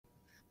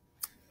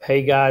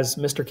Hey guys,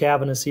 Mr.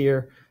 Caviness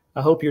here.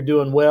 I hope you're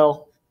doing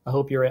well. I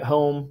hope you're at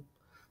home,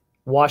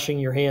 washing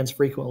your hands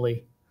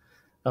frequently,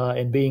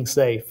 and being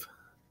safe.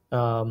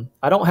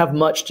 I don't have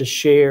much to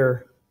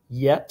share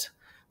yet,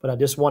 but I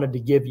just wanted to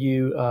give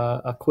you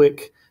a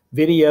quick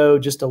video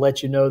just to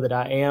let you know that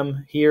I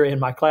am here in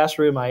my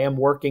classroom. I am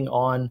working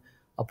on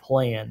a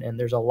plan, and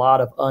there's a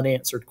lot of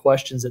unanswered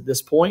questions at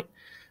this point,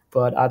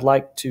 but I'd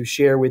like to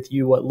share with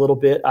you what little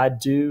bit I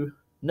do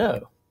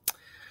know.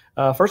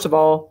 First of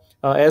all,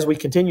 as we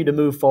continue to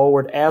move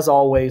forward, as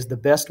always, the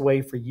best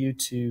way for you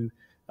to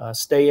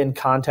stay in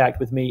contact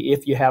with me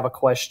if you have a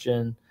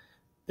question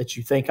that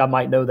you think I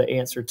might know the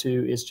answer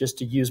to is just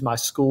to use my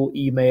school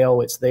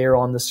email. It's there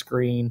on the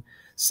screen.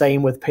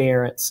 Same with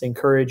parents.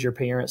 Encourage your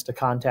parents to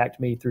contact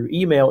me through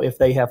email if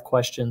they have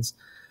questions.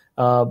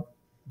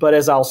 But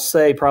as I'll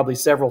say probably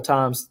several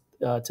times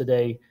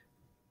today,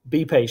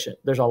 be patient.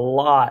 There's a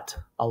lot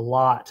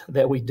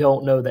that we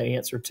don't know the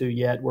answer to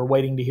yet. We're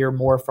waiting to hear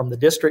more from the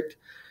district.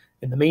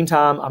 In the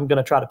meantime, I'm going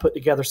to try to put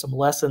together some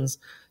lessons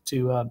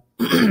to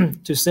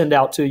to send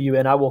out to you,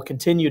 and I will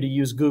continue to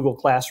use Google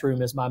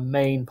Classroom as my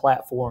main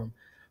platform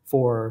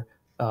for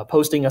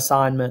posting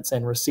assignments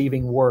and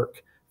receiving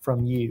work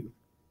from you.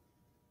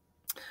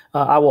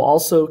 I will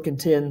also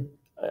continue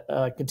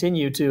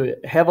to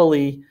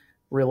heavily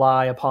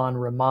rely upon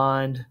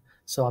Remind.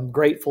 So I'm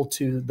grateful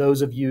to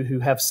those of you who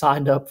have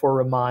signed up for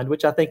Remind,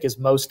 which I think is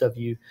most of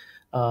you.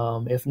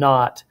 If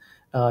not,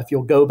 if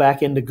you'll go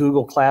back into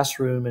Google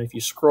Classroom and if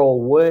you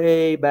scroll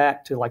way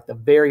back to like the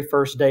very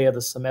first day of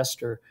the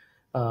semester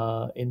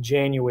in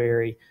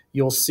January,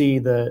 you'll see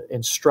the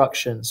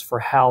instructions for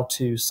how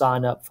to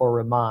sign up for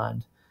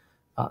Remind.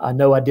 I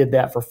know I did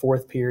that for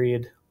fourth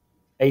period.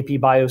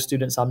 AP Bio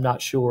students, I'm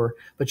not sure,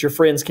 but your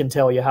friends can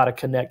tell you how to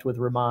connect with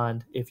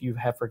Remind if you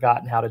have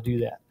forgotten how to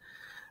do that.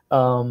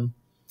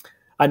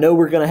 I know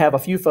we're going to have a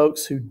few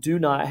folks who do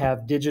not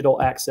have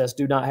digital access,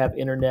 do not have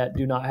internet,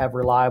 do not have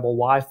reliable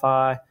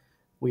Wi-Fi.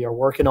 We are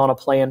working on a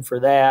plan for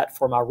that.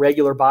 For my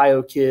regular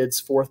bio kids,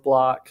 fourth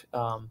block,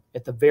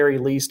 at the very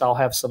least, I'll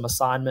have some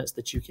assignments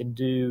that you can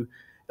do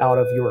out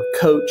of your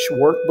coach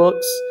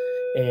workbooks,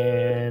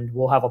 and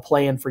we'll have a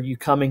plan for you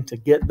coming to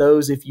get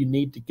those if you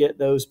need to get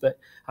those. But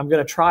I'm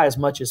going to try as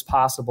much as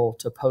possible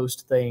to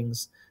post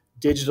things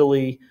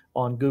digitally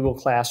on Google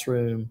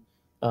Classroom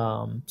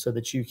so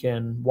that you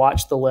can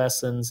watch the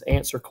lessons,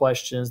 answer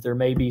questions. There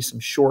may be some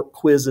short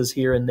quizzes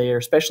here and there,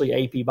 especially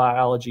AP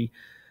Biology.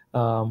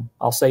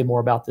 I'll say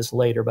more about this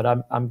later, but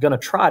I'm going to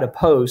try to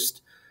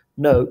post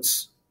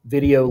notes,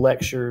 video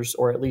lectures,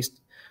 or at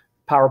least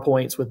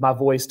PowerPoints with my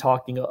voice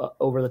talking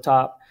over the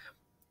top,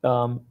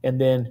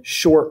 and then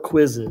short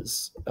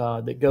quizzes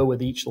that go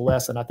with each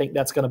lesson. I think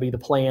that's going to be the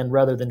plan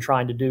rather than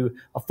trying to do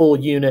a full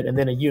unit and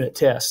then a unit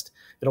test.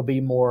 It'll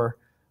be more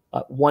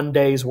 1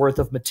 day's worth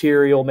of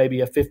material, maybe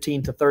a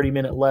 15 to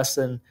 30-minute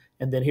lesson,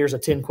 and then here's a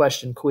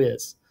 10-question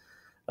quiz.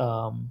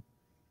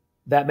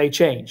 That may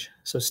change,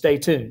 so stay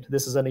tuned.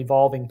 This is an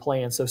evolving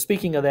plan. So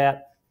speaking of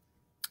that,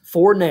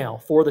 for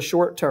now, for the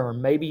short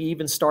term, maybe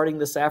even starting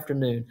this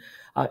afternoon,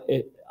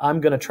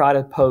 I'm going to try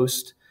to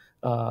post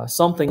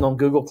something on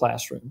Google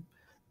Classroom,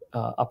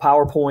 a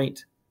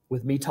PowerPoint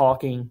with me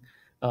talking.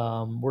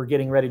 We're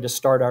getting ready to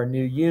start our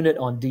new unit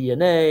on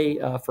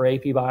DNA for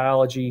AP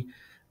Biology.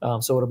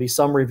 So it'll be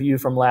some review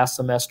from last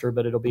semester,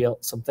 but it'll be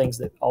some things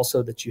that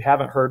also that you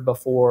haven't heard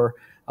before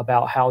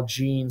about how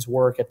genes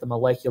work at the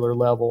molecular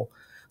level.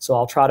 So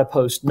I'll try to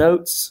post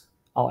notes.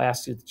 I'll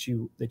ask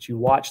you that you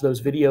watch those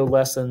video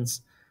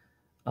lessons.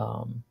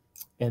 And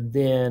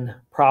then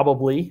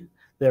probably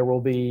there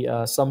will be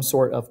some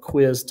sort of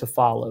quiz to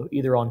follow,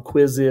 either on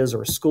Quizzes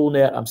or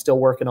SchoolNet. I'm still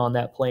working on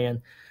that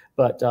plan.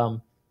 But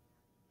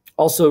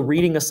also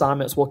reading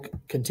assignments will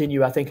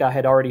continue. I think I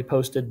had already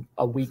posted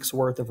a week's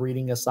worth of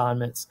reading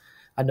assignments.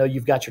 I know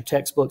you've got your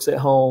textbooks at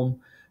home.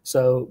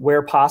 So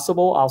where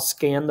possible, I'll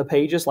scan the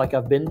pages like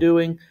I've been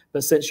doing.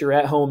 But since you're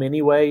at home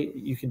anyway,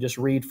 you can just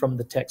read from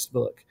the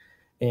textbook.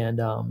 And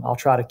I'll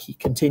try to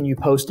continue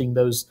posting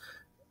those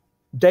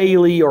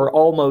daily or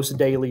almost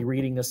daily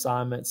reading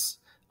assignments.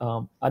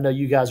 I know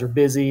you guys are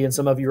busy and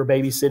some of you are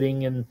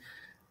babysitting, and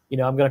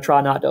I'm going to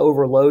try not to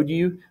overload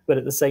you, but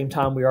at the same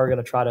time, we are going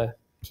to try to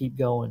keep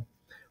going.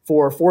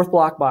 For fourth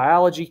block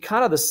biology,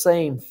 kind of the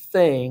same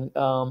thing.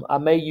 I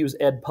may use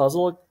Ed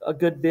Puzzle a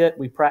good bit.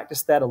 We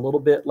practiced that a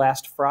little bit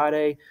last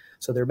Friday,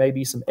 so there may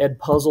be some Ed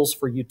Puzzles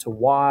for you to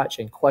watch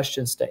and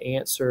questions to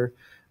answer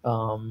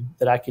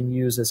that I can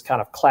use as kind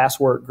of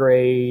classwork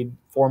grade,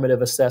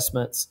 formative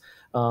assessments.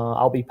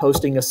 I'll be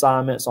posting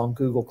assignments on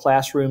Google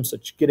Classroom, so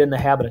get in the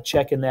habit of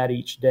checking that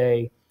each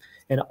day.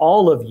 And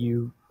all of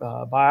you,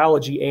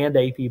 biology and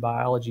AP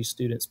Biology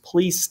students,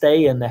 please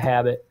stay in the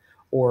habit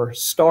or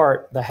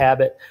start the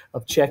habit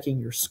of checking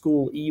your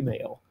school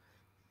email,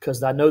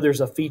 because I know there's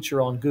a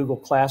feature on Google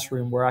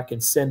Classroom where I can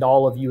send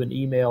all of you an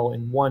email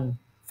in one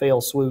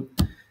fell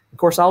swoop. Of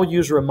course, I'll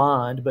use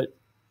Remind, but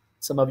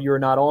some of you are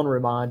not on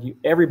Remind.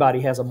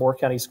 Everybody has a Moore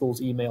County Schools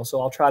email,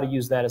 so I'll try to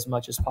use that as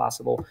much as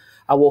possible.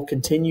 I will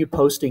continue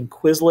posting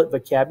Quizlet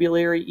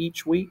vocabulary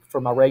each week for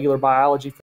my regular biology